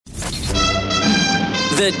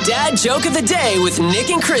The dad joke of the day with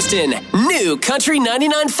Nick and Kristen. New Country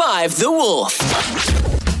 99.5 The Wolf.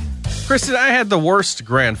 Kristen, I had the worst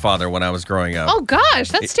grandfather when I was growing up. Oh, gosh,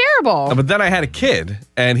 that's terrible. But then I had a kid,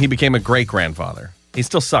 and he became a great-grandfather. He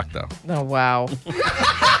still sucked, though. Oh, wow.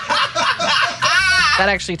 That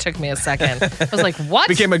actually took me a second. I was like, what?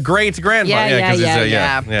 Became a great-grandfather.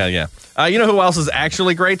 Yeah. You know who else is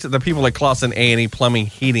actually great? The people at Clausen A&E Plumbing,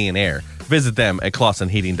 Heating, and Air. Visit them at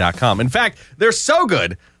ClausenHeating.com. In fact, they're so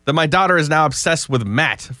good that my daughter is now obsessed with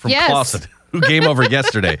Matt from Clausen, who came over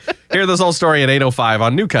yesterday. Hear this whole story at 8:05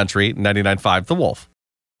 on New Country 99.5 The Wolf.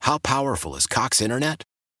 How powerful is Cox Internet?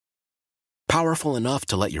 Powerful enough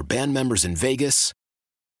to let your band members in Vegas,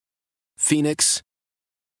 Phoenix,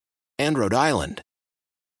 and Rhode Island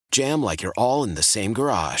jam like you're all in the same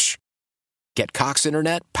garage. Get Cox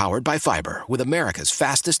Internet powered by fiber with America's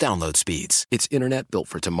fastest download speeds. It's internet built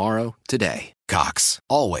for tomorrow, today. Cox,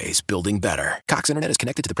 always building better. Cox Internet is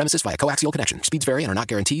connected to the premises via coaxial connection. Speeds vary and are not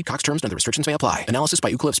guaranteed. Cox terms and other restrictions may apply. Analysis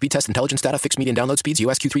by Ookla Speed Test Intelligence Data. Fixed median download speeds.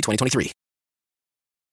 US Q3 2023.